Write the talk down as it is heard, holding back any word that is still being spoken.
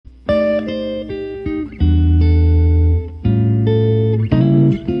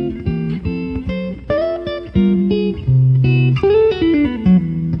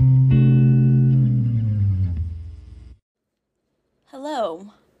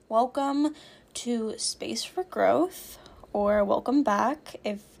welcome to Space for Growth, or welcome back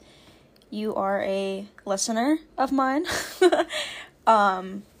if you are a listener of mine.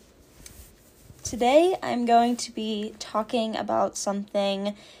 Today I'm going to be talking about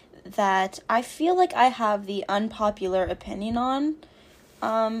something that I feel like I have the unpopular opinion on,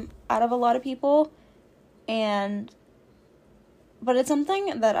 out of a lot of people, but it's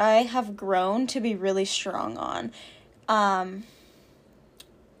something that I have grown to be really strong on.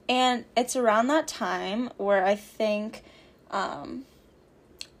 And it's around that time where I think a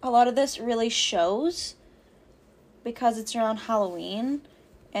lot of this really shows, because it's around Halloween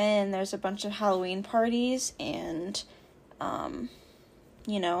and there's a bunch of Halloween parties and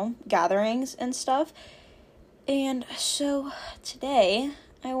gatherings and stuff. And so today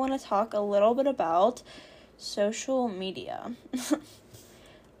I want to talk a little bit about social media.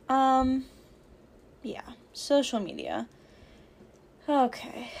 Social media.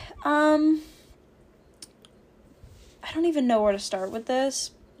 Okay. I don't even know where to start with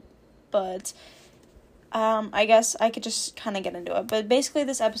this, but I guess I could just kind of get into it. But basically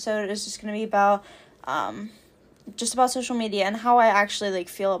this episode is just going to be about just about social media and how I actually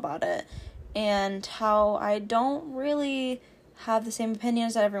feel about it, and how I don't really have the same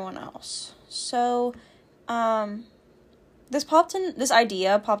opinions as everyone else. So this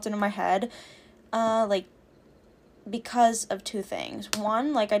idea popped into my head because of two things.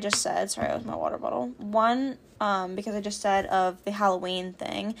 One, like I just said, sorry, that was my water bottle. One, because I just said of the Halloween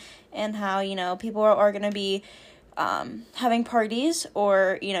thing, and how, people are going to be having parties,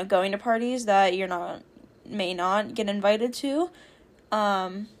 or, going to parties that may not get invited to.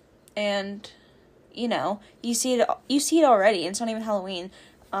 And, you see it already, and it's not even Halloween.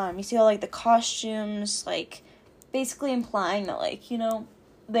 You see all, the costumes, basically implying that,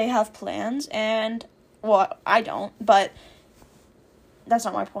 they have plans, and, well, I don't, but that's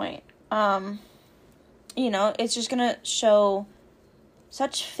not my point. It's just gonna show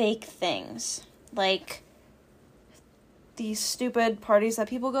such fake things, like these stupid parties that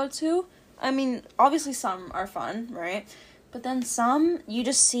people go to. I mean, obviously some are fun, right? But then some you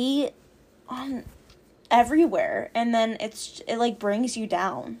just see on everywhere, and then it brings you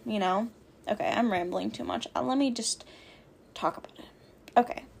down, Okay, I'm rambling too much. Let me just talk about it.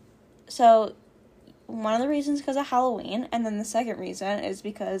 Okay, so one of the reasons because of Halloween, and then the second reason is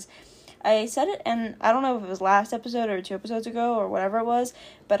because I said it, and I don't know if it was last episode or 2 episodes ago or whatever it was,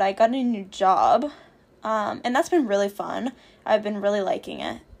 but I got a new job, and that's been really fun. I've been really liking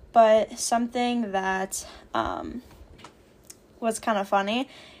it. But something that was kind of funny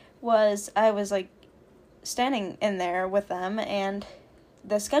was I was standing in there with them, and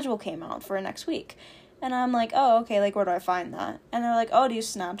the schedule came out for next week, and I'm like, oh, okay, where do I find that? And they're like, oh, do you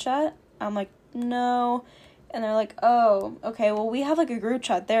Snapchat? I'm like, no. And they're like, oh, okay, well, we have a group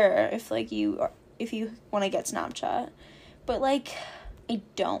chat there if you want to get Snapchat. But I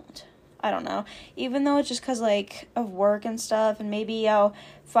don't know, even though it's just because of work and stuff, and maybe I'll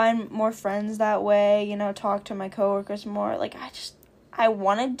find more friends that way, talk to my coworkers more. I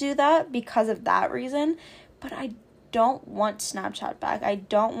want to do that because of that reason, but I don't want Snapchat back. I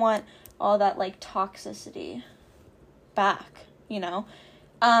don't want all that toxicity back,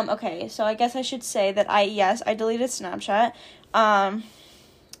 Okay, so I guess I should say that I deleted Snapchat. I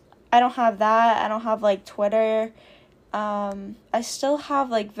don't have that. I don't have Twitter. I still have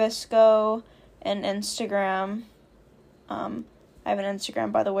Visco and Instagram. I have an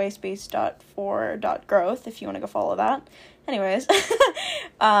Instagram, by the way, space.for.growth, if you want to go follow that. Anyways.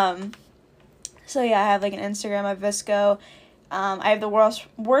 So yeah, I have an Instagram, I have Visco. I have the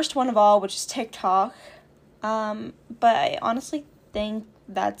worst one of all, which is TikTok. But I honestly think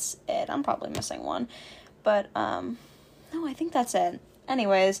that's it. I'm probably missing one, but no, I think that's it.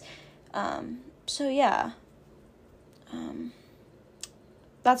 Anyways, so yeah,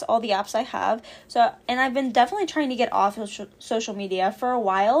 that's all the apps I have. So, and I've been definitely trying to get off social media for a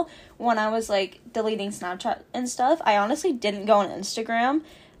while. When I was deleting Snapchat and stuff, I honestly didn't go on Instagram.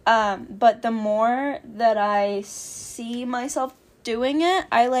 But the more that I see myself doing it,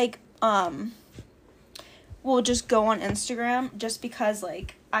 I will just go on Instagram just because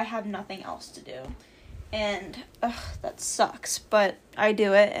I have nothing else to do. And that sucks, but I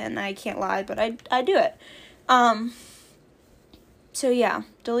do it, and I can't lie, but I do it. So yeah,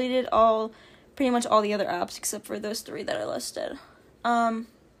 deleted pretty much all the other apps except for those 3 that I listed.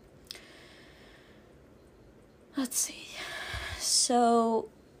 Let's see. So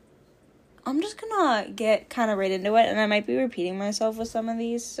I'm just gonna get kind of right into it, and I might be repeating myself with some of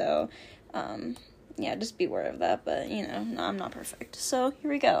these, so yeah, just be aware of that, but, no, I'm not perfect. So,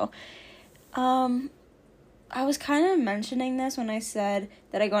 here we go. I was kind of mentioning this when I said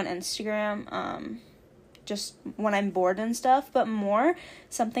that I go on Instagram, just when I'm bored and stuff, but more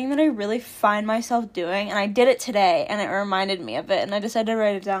something that I really find myself doing, and I did it today, and it reminded me of it, and I decided to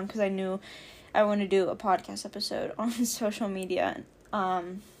write it down because I knew I wanted to do a podcast episode on social media,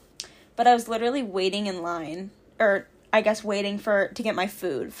 but I was literally waiting in line, or I guess waiting to get my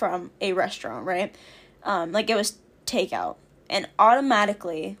food from a restaurant, right? Like, it was takeout, and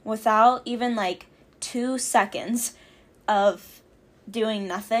automatically, without even, 2 seconds of doing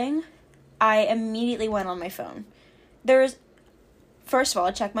nothing, I immediately went on my phone. First of all,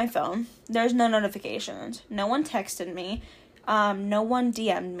 I checked my phone. There's no notifications. No one texted me. No one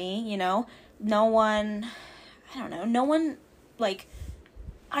DM'd me, No one, I don't know. No one,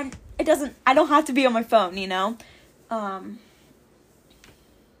 I don't have to be on my phone,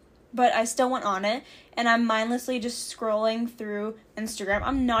 But I still went on it, and I'm mindlessly just scrolling through Instagram.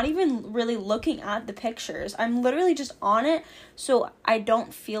 I'm not even really looking at the pictures. I'm literally just on it so I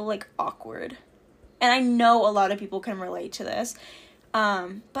don't feel, awkward. And I know a lot of people can relate to this.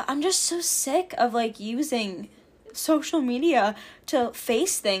 But I'm just so sick of, using social media to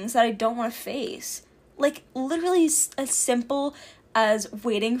face things that I don't want to face. Literally as simple as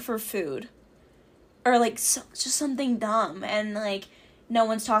waiting for food. Or, just something dumb, and, no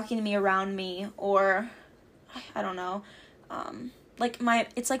one's talking to me around me, or, I don't know,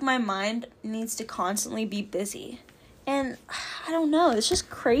 it's my mind needs to constantly be busy, and, I don't know, it's just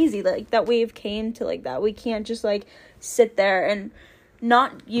crazy, that we've came to, that, we can't just, sit there and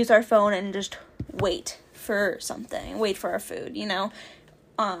not use our phone and just wait for something, wait for our food,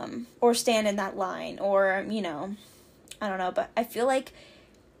 or stand in that line, or, I don't know, but I feel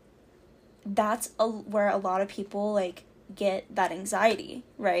that's where a lot of people, get that anxiety,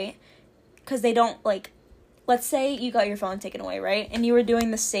 right? Because they don't, let's say you got your phone taken away, right? And you were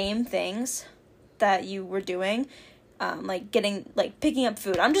doing the same things that you were doing, picking up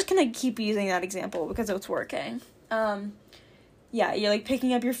food. I'm just gonna keep using that example because it's working. Yeah, you're,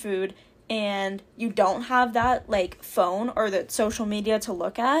 picking up your food, and you don't have that, phone or the social media to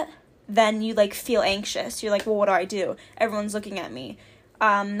look at, then you, feel anxious. You're well, what do I do? Everyone's looking at me.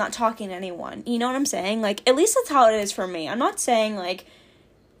 Not talking to anyone. You know what I'm saying? At least that's how it is for me. I'm not saying,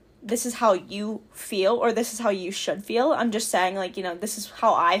 this is how you feel, or this is how you should feel. I'm just saying, this is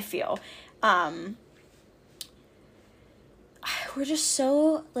how I feel. We're just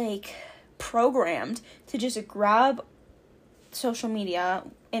so, programmed to just grab social media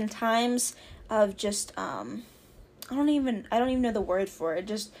in times of just, I don't even know the word for it.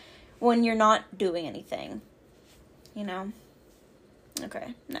 Just when you're not doing anything,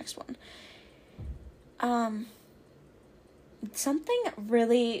 Okay, next one. Something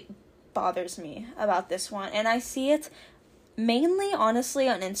really bothers me about this one, and I see it mainly, honestly,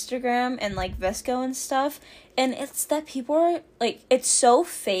 on Instagram and, Visco and stuff, and it's that people are, it's so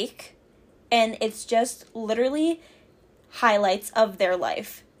fake, and it's just literally highlights of their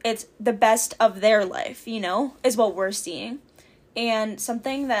life. It's the best of their life, is what we're seeing. And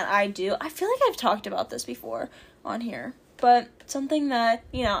something that I do, I feel like I've talked about this before on here, but something that,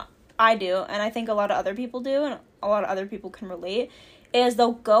 I do, and I think a lot of other people do, and a lot of other people can relate, is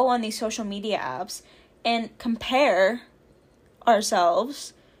they'll go on these social media apps and compare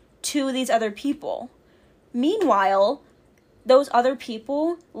ourselves to these other people. Meanwhile, those other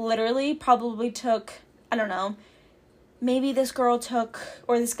people literally probably took, I don't know, maybe this girl took,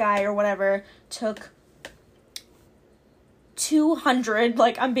 or this guy or whatever, took 200,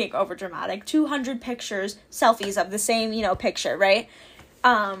 I'm being over dramatic, 200 pictures, selfies of the same, picture, right?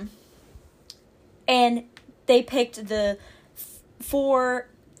 And they picked the 4,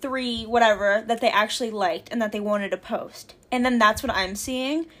 3, whatever, that they actually liked and that they wanted to post. And then that's what I'm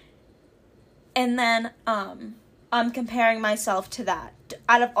seeing. And then, I'm comparing myself to that.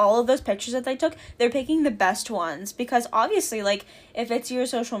 Out of all of those pictures that they took, they're picking the best ones, because obviously, if it's your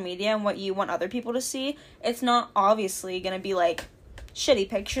social media and what you want other people to see, it's not obviously gonna be, shitty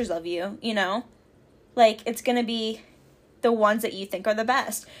pictures of you, it's gonna be the ones that you think are the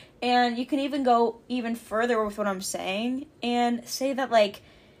best. And you can even go even further with what I'm saying, and say that,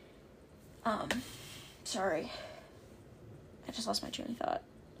 sorry, I just lost my train of thought.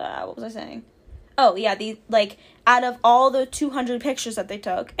 What was I saying? Oh, yeah, out of all the 200 pictures that they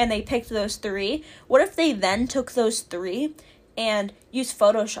took, and they picked those 3, what if they then took those 3 and used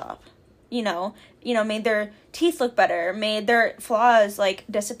Photoshop? Made their teeth look better, made their flaws,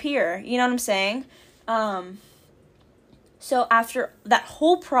 disappear. You know what I'm saying? So after that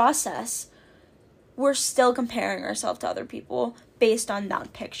whole process, we're still comparing ourselves to other people based on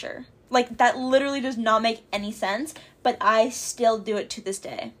that picture. That literally does not make any sense, but I still do it to this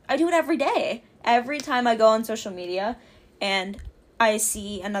day. I do it every day. Every time I go on social media and I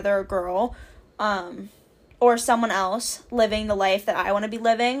see another girl, or someone else living the life that I want to be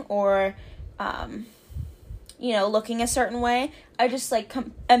living, or, looking a certain way, I just, like,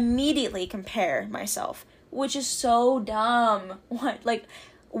 immediately compare myself, which is so dumb.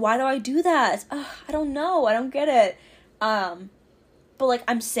 Why do I do that? I don't know. I don't get it. But, like,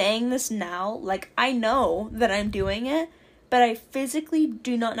 I'm saying this now, like, I know that I'm doing it, but I physically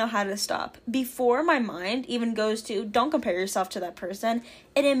do not know how to stop. Before my mind even goes to, don't compare yourself to that person,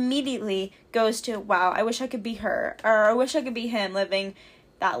 it immediately goes to, wow, I wish I could be her, or I wish I could be him living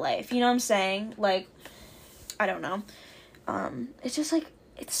that life. You know what I'm saying? Like, I don't know. It's just, like,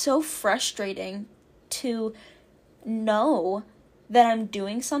 it's so frustrating to know that I'm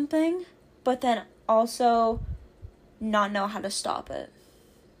doing something, but then also not know how to stop it.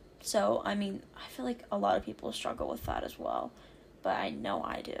 So, I mean, I feel like a lot of people struggle with that as well, but I know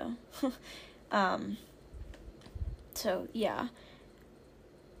I do. So, yeah.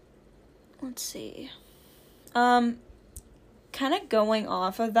 Let's see. Kind of going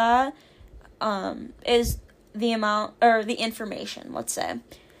off of that, is the amount, or the information, let's say.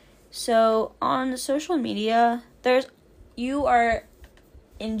 So, on social media, you are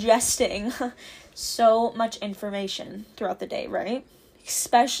ingesting so much information throughout the day, right?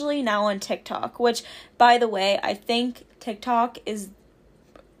 Especially now on TikTok, which, by the way, I think TikTok is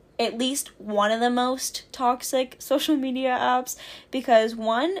at least one of the most toxic social media apps, because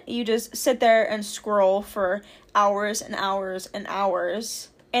one, you just sit there and scroll for hours and hours and hours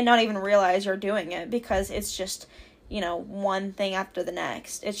and not even realize you're doing it, because it's just, one thing after the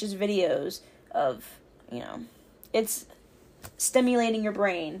next. It's just videos of, it's stimulating your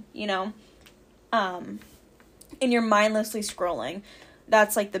brain, and you're mindlessly scrolling.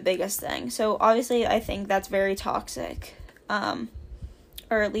 That's, like, the biggest thing. So, obviously, I think that's very toxic. Or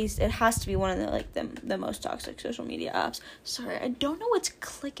at least it has to be one of the, like, the most toxic social media apps. Sorry, I don't know what's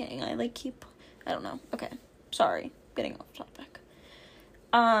clicking. I don't know. Okay, sorry. Getting off topic.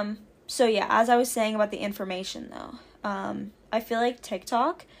 So, yeah, as I was saying about the information, though, I feel like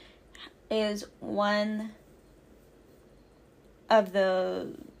TikTok is one of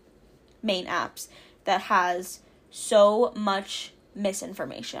the main apps that has so much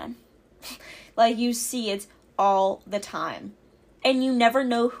misinformation. Like, you see it all the time, and you never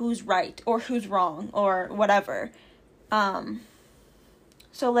know who's right or who's wrong or whatever.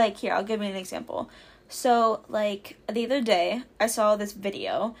 So, like, here, I'll give you an example. So, like, the other day, I saw this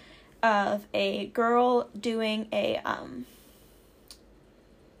video of a girl doing a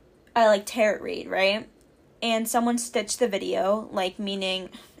tarot read, right? And someone stitched the video, like, meaning,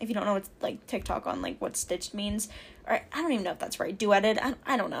 if you don't know what's, like, TikTok on, like, what stitched means, or I don't even know if that's right, duetted,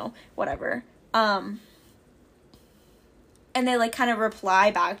 I don't know, whatever. And they, like, kind of reply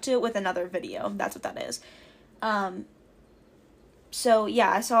back to it with another video. That's what that is. So,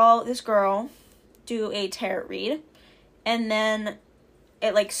 yeah, I saw this girl do a tarot read, and then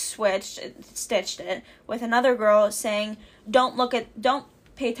it, like, stitched it with another girl saying, don't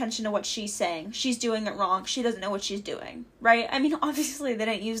pay attention to what she's saying. She's doing it wrong. She doesn't know what she's doing, right? I mean, obviously, they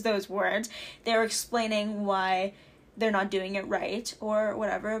didn't use those words. They were explaining why they're not doing it right or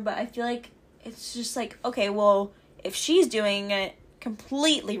whatever, but I feel like it's just like, okay, well, if she's doing it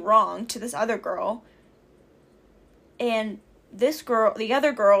completely wrong to this other girl, and the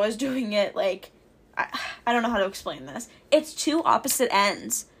other girl is doing it, like, I don't know how to explain this. It's two opposite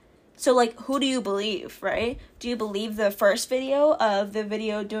ends. So, like, who do you believe, right? Do you believe the first video of the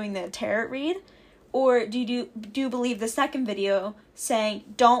video doing the tarot read? Or do you believe the second video saying,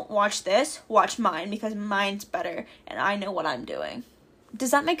 don't watch this, watch mine, because mine's better, and I know what I'm doing?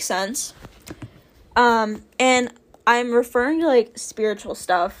 Does that make sense? And I'm referring to, like, spiritual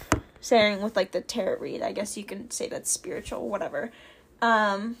stuff, saying with, like, the tarot read. I guess you can say that's spiritual, whatever.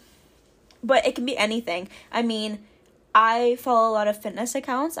 But it can be anything. I mean, I follow a lot of fitness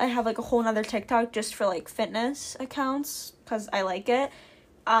accounts. I have, like, a whole nother TikTok just for, like, fitness accounts, because I like it.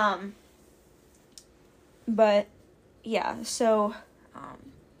 But, yeah, so,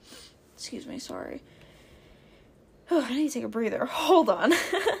 excuse me, sorry. Oh, I need to take a breather. Hold on.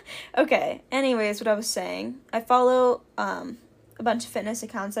 Okay, anyways, what I was saying, I follow, a bunch of fitness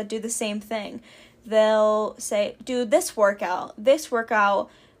accounts that do the same thing. They'll say, do this workout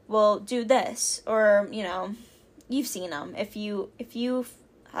will do this, or, you've seen them. If you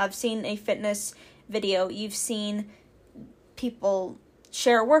have seen a fitness video, you've seen people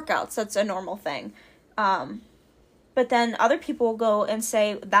share workouts. That's a normal thing. But then other people will go and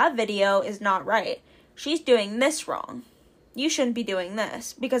say, that video is not right. She's doing this wrong. You shouldn't be doing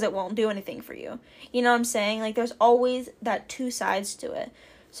this because it won't do anything for you. You know what I'm saying? Like, there's always that two sides to it.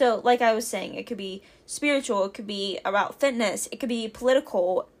 So, like I was saying, it could be spiritual, it could be about fitness, it could be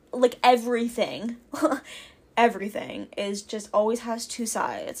political, like everything. Everything is just always has two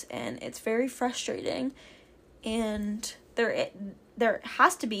sides, and it's very frustrating. And there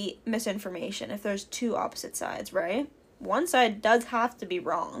has to be misinformation if there's two opposite sides, right? One side does have to be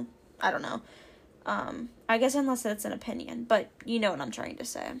wrong. I don't know. I guess unless it's an opinion, but you know what I'm trying to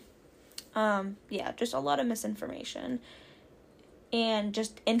say. Yeah, just a lot of misinformation. And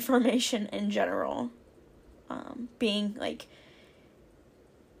just information in general. Being, like,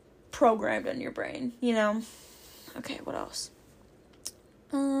 programmed in your brain, you know? Okay, what else?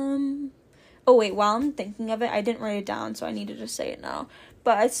 Oh wait, while I'm thinking of it, I didn't write it down, so I need to just say it now.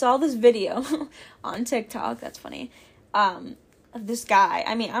 But I saw this video on TikTok, that's funny, of this guy.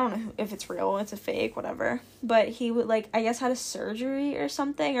 I mean, I don't know if it's real, it's a fake, whatever. But he would, like, I guess had a surgery or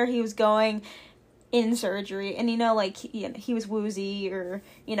something, or he was going in surgery, and, you know, like, he was woozy, or,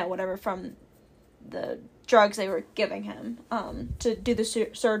 you know, whatever, from the drugs they were giving him, to do the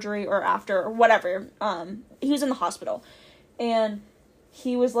surgery, or after, or whatever. He was in the hospital, and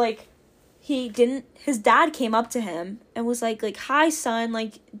he was, like, his dad came up to him and was like, hi, son,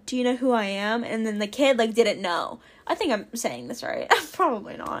 like, do you know who I am? And then the kid, like, didn't know. I think I'm saying this right.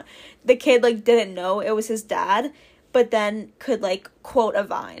 Probably not. The kid, like, didn't know it was his dad, but then could, like, quote a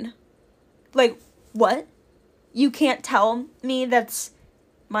vine. Like, what? You can't tell me that's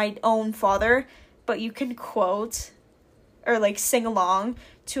my own father, but you can quote or, like, sing along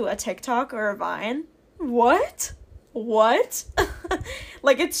to a TikTok or a vine? What?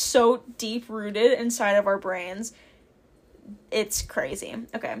 Like, it's so deep-rooted inside of our brains. It's crazy.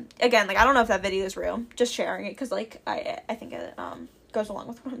 Okay. Again, like, I don't know if that video is real. Just sharing it, because, like, I think it, goes along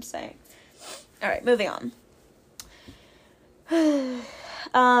with what I'm saying. Alright, moving on.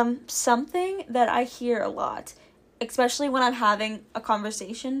 Something that I hear a lot, especially when I'm having a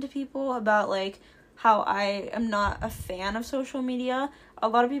conversation to people about, like, how I am not a fan of social media, a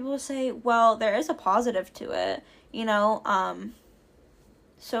lot of people say, well, there is a positive to it. You know,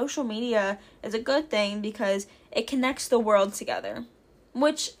 social media is a good thing because it connects the world together,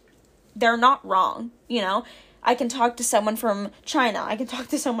 which they're not wrong, you know. I can talk to someone from China, I can talk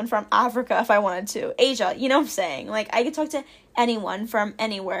to someone from Africa if I wanted to, Asia, you know what I'm saying? Like, I could talk to anyone from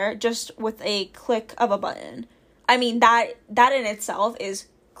anywhere just with a click of a button. I mean, that in itself is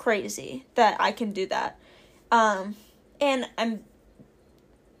crazy that I can do that. And I'm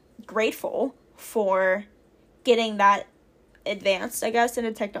grateful for getting that advanced, I guess,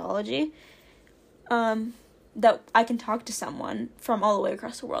 into technology, that I can talk to someone from all the way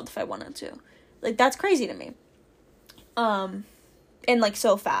across the world if I wanted to. Like, that's crazy to me. And, like,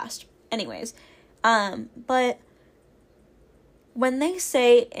 so fast. Anyways, but when they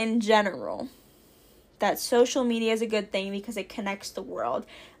say in general that social media is a good thing because it connects the world,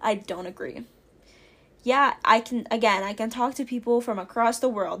 I don't agree. Yeah, I can talk to people from across the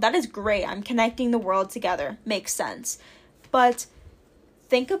world. That is great. I'm connecting the world together. Makes sense. But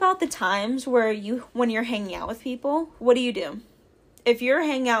think about the times when you're hanging out with people, what do? If you're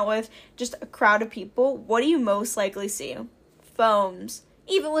hanging out with just a crowd of people, what do you most likely see? Phones.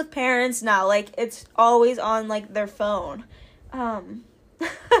 Even with parents now, like, it's always on, like, their phone.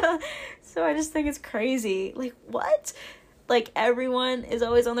 So I just think it's crazy. Like, what? Like, everyone is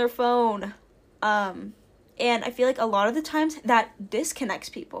always on their phone. And I feel like a lot of the times that disconnects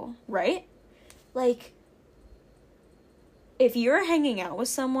people, right? Like, if you're hanging out with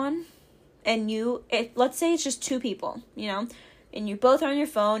someone and let's say it's just two people, you know, and you both are on your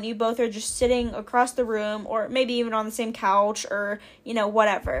phone, you both are just sitting across the room or maybe even on the same couch or, you know,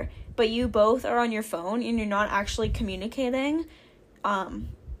 whatever, but you both are on your phone and you're not actually communicating,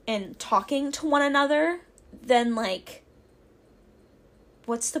 and talking to one another, then, like,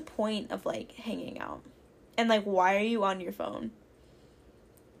 what's the point of, like, hanging out? And, like, why are you on your phone?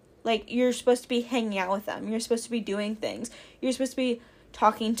 Like, you're supposed to be hanging out with them. You're supposed to be doing things. You're supposed to be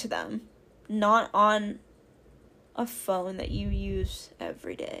talking to them, not on a phone that you use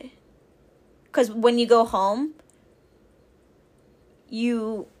every day. Because when you go home,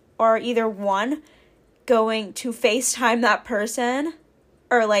 you are either, one, going to FaceTime that person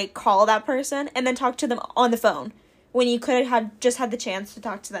or, like, call that person and then talk to them on the phone when you could have just had the chance to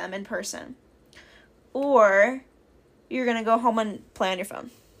talk to them in person. Or you're going to go home and play on your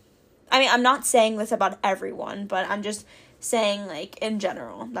phone. I mean, I'm not saying this about everyone, but I'm just saying, like, in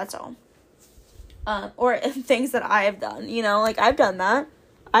general, that's all. Or things that I have done, you know, like, I've done that.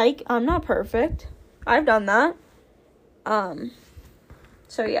 I'm not perfect. I've done that.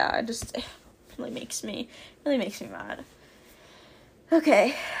 So yeah, it really makes me mad.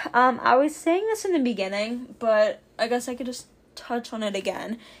 Okay, I was saying this in the beginning, but I guess I could just touch on it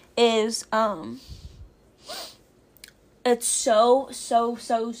again is, it's so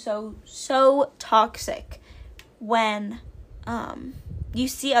toxic when, you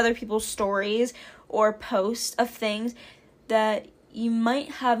see other people's stories or posts of things that you might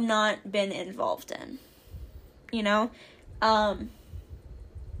have not been involved in, you know?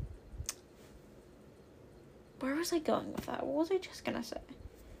 Where was I going with that? What was I just gonna say?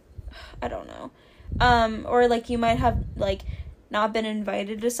 I don't know. Or, like, you might have, like, not been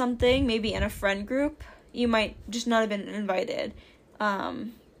invited to something, maybe in a friend group. You might just not have been invited,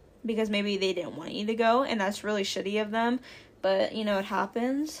 because maybe they didn't want you to go, and that's really shitty of them, but, you know, it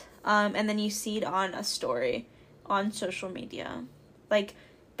happens. And then you see it on a story on social media. Like,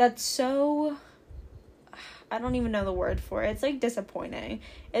 that's so, I don't even know the word for it. It's, like, disappointing.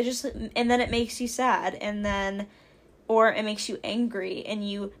 It just, and then it makes you sad, and then, or it makes you angry, and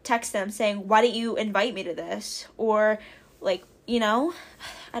you text them saying, why didn't you invite me to this? Or, like, you know,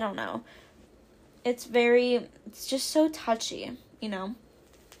 I don't know. It's just so touchy, you know?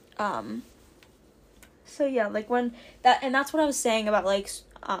 So yeah, like, when that, and that's what I was saying about, like,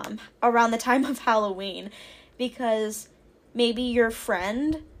 around the time of Halloween, because maybe your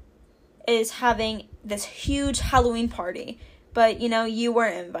friend is having this huge Halloween party, but, you know, you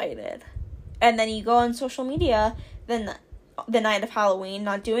weren't invited. And then you go on social media, then the night of Halloween,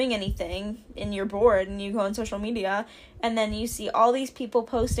 not doing anything, and you're bored, and you go on social media, and then you see all these people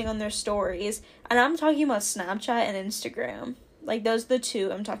posting on their stories, and I'm talking about Snapchat and Instagram. Like, those are the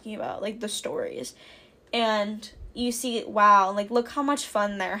two I'm talking about, like, the stories. And you see, wow, like, look how much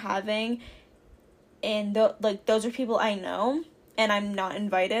fun they're having, and, like, those are people I know, and I'm not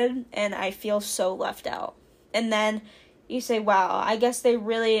invited, and I feel so left out. And then you say, wow, I guess they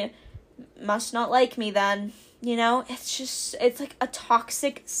really must not like me then, you know? It's like a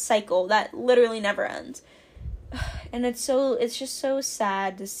toxic cycle that literally never ends. And it's just so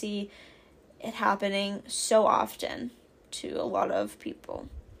sad to see it happening so often to a lot of people.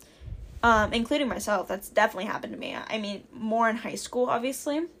 Including myself. That's definitely happened to me. I mean, more in high school,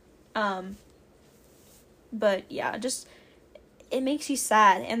 obviously. But yeah, just, it makes you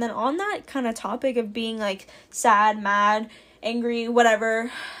sad. And then on that kind of topic of being, like, sad, mad, angry,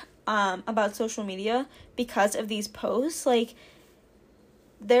 whatever, about social media because of these posts, like,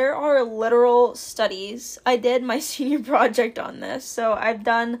 there are literal studies. I did my senior project on this, so I've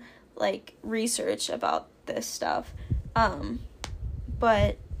done, like, research about this stuff.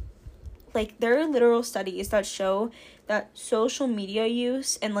 But, like, there are literal studies that show that social media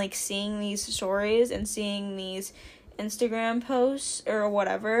use and, like, seeing these stories and seeing these Instagram posts or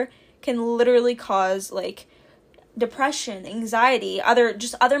whatever can literally cause, like, depression, anxiety,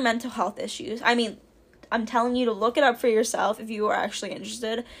 other mental health issues. I mean, I'm telling you to look it up for yourself if you are actually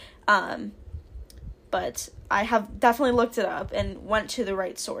interested. But I have definitely looked it up and went to the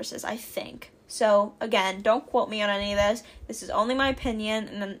right sources, I think. So, again, don't quote me on any of this. This is only my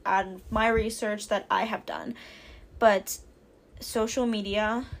opinion and my research that I have done. But social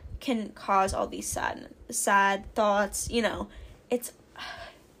media can cause all these sad thoughts, you know. It's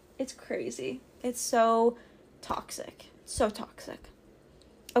crazy. It's so toxic. So toxic.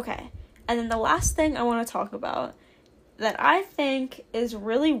 Okay. And then the last thing I want to talk about that I think is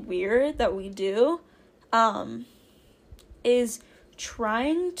really weird that we do, is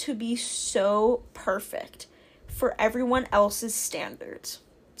trying to be so perfect for everyone else's standards.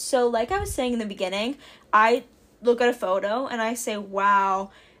 So, like I was saying in the beginning, I look at a photo and I say, wow,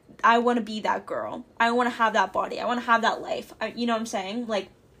 I want to be that girl. I want to have that body. I want to have that life. You know what I'm saying? Like,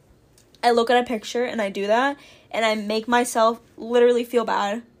 I look at a picture and I do that, and I make myself literally feel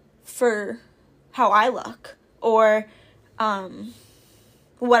bad for how I look or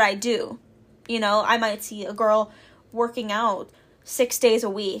what I do. You know, I might see a girl working out 6 days a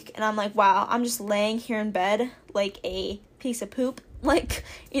week, and I'm like, wow, I'm just laying here in bed like a piece of poop. Like,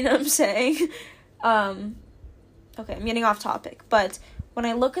 you know what I'm saying? Okay, I'm getting off topic, but when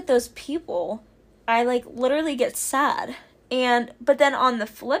I look at those people, I, like, literally get sad. But then on the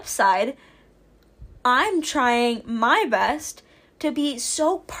flip side, I'm trying my best to be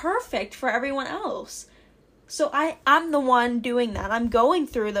so perfect for everyone else. So I'm the one doing that. I'm going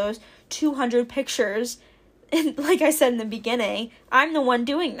through those 200 pictures, and like I said in the beginning, I'm the one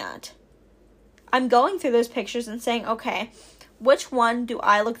doing that. I'm going through those pictures and saying, okay, which one do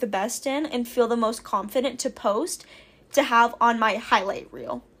I look the best in and feel the most confident to post to have on my highlight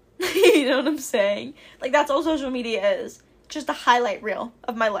reel? You know what I'm saying? Like, that's all social media is. Just a highlight reel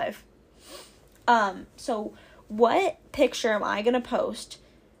of my life. So what picture am I going to post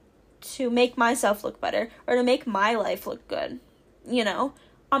to make myself look better or to make my life look good? You know,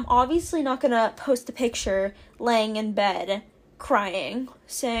 I'm obviously not going to post a picture laying in bed crying,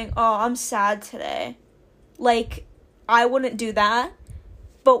 saying, oh, I'm sad today. Like, I wouldn't do that,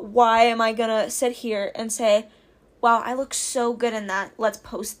 but why am I gonna sit here and say, wow, I look so good in that, let's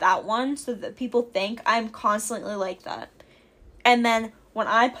post that one so that people think I'm constantly like that. And then when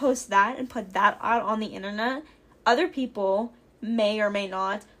I post that and put that out on the internet, other people may or may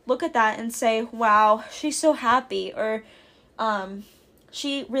not look at that and say, wow, she's so happy, or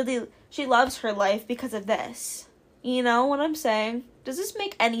she loves her life because of this. You know what I'm saying? Does this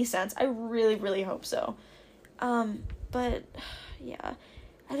make any sense? I really, really hope so. But yeah,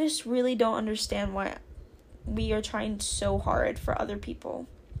 I just really don't understand why we are trying so hard for other people.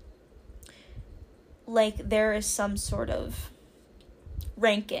 Like, there is some sort of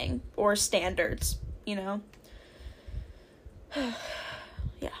ranking or standards, you know?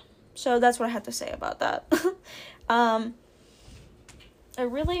 Yeah. So that's what I had to say about that. I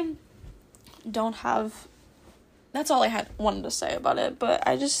really don't have... That's all I wanted to say about it, but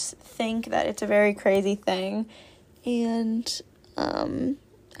I just think that it's a very crazy thing, and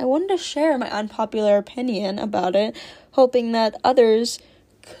I wanted to share my unpopular opinion about it, hoping that others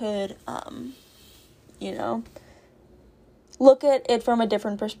could, look at it from a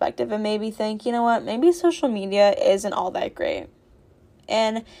different perspective and maybe think, you know what, maybe social media isn't all that great,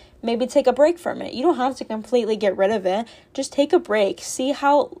 and maybe take a break from it. You don't have to completely get rid of it. Just take a break. See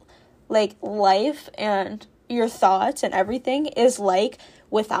how, life and your thoughts and everything is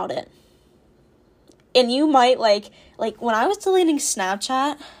without it. And you might when I was deleting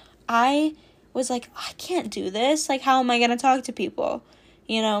Snapchat, I was like, I can't do this. How am I going to talk to people?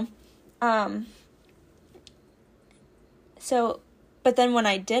 But then when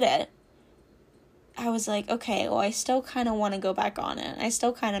I did it, I was like, okay, well, I still kind of want to go back on it. I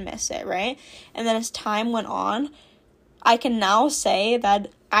still kind of miss it, right? And then as time went on, I can now say that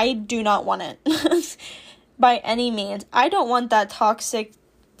I do not want it. By any means. I don't want that toxic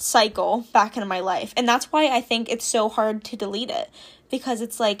cycle back into my life. And that's why I think it's so hard to delete it. Because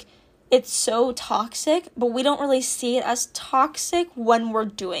it's it's so toxic, but we don't really see it as toxic when we're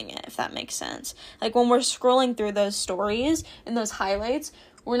doing it, if that makes sense. When we're scrolling through those stories and those highlights,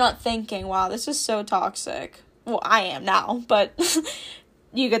 we're not thinking, wow, this is so toxic. Well, I am now, but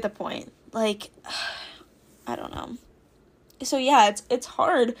you get the point. I don't know. So yeah, it's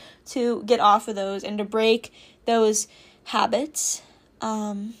hard to get off of those and to break those habits.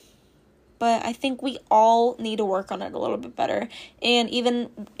 But I think we all need to work on it a little bit better. And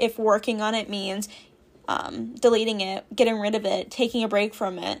even if working on it means deleting it, getting rid of it, taking a break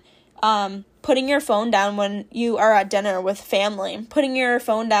from it, putting your phone down when you are at dinner with family, putting your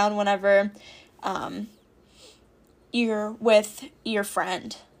phone down whenever you're with your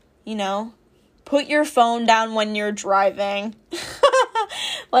friend, Put your phone down when you're driving.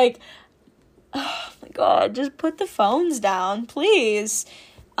 Oh my God, just put the phones down, please.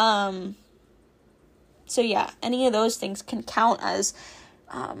 So yeah, any of those things can count as,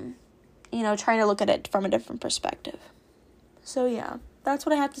 trying to look at it from a different perspective. So yeah, that's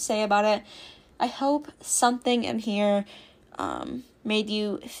what I have to say about it. I hope something in here, made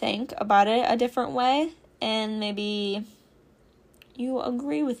you think about it a different way, and maybe you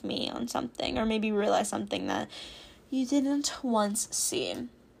agree with me on something, or maybe realize something that you didn't once see.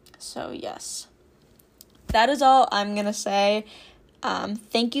 So yes, that is all I'm gonna say.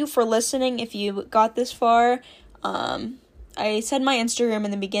 Thank you for listening if you got this far. I said my Instagram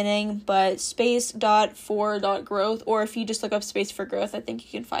in the beginning, but space.for.growth, or if you just look up Space for Growth, I think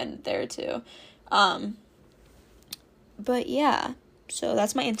you can find it there too. But yeah, so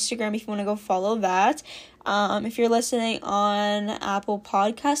that's my Instagram if you want to go follow that. If you're listening on Apple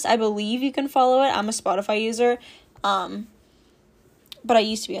Podcasts, I believe you can follow it. I'm a Spotify user. But I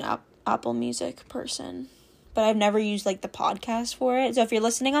used to be an Apple Music person, but I've never used the podcast for it. So if you're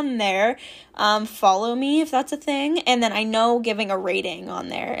listening on there, follow me if that's a thing. And then I know giving a rating on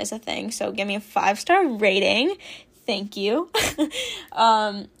there is a thing. So give me a 5-star rating. Thank you.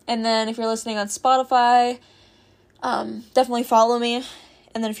 And then if you're listening on Spotify, definitely follow me.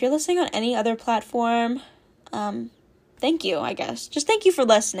 And then if you're listening on any other platform, thank you, I guess. Just thank you for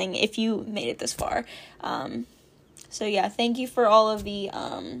listening if you made it this far. So yeah, thank you for all of the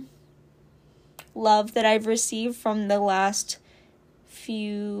love that I've received from the last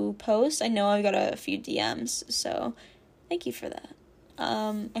few posts. I know I got a few DMs, so thank you for that.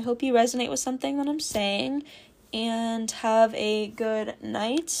 I hope you resonate with something that I'm saying, and have a good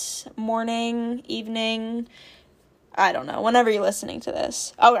night, morning, evening, I don't know, whenever you're listening to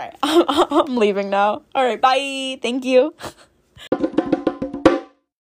this. All right, I'm leaving now. All right, bye. Thank you.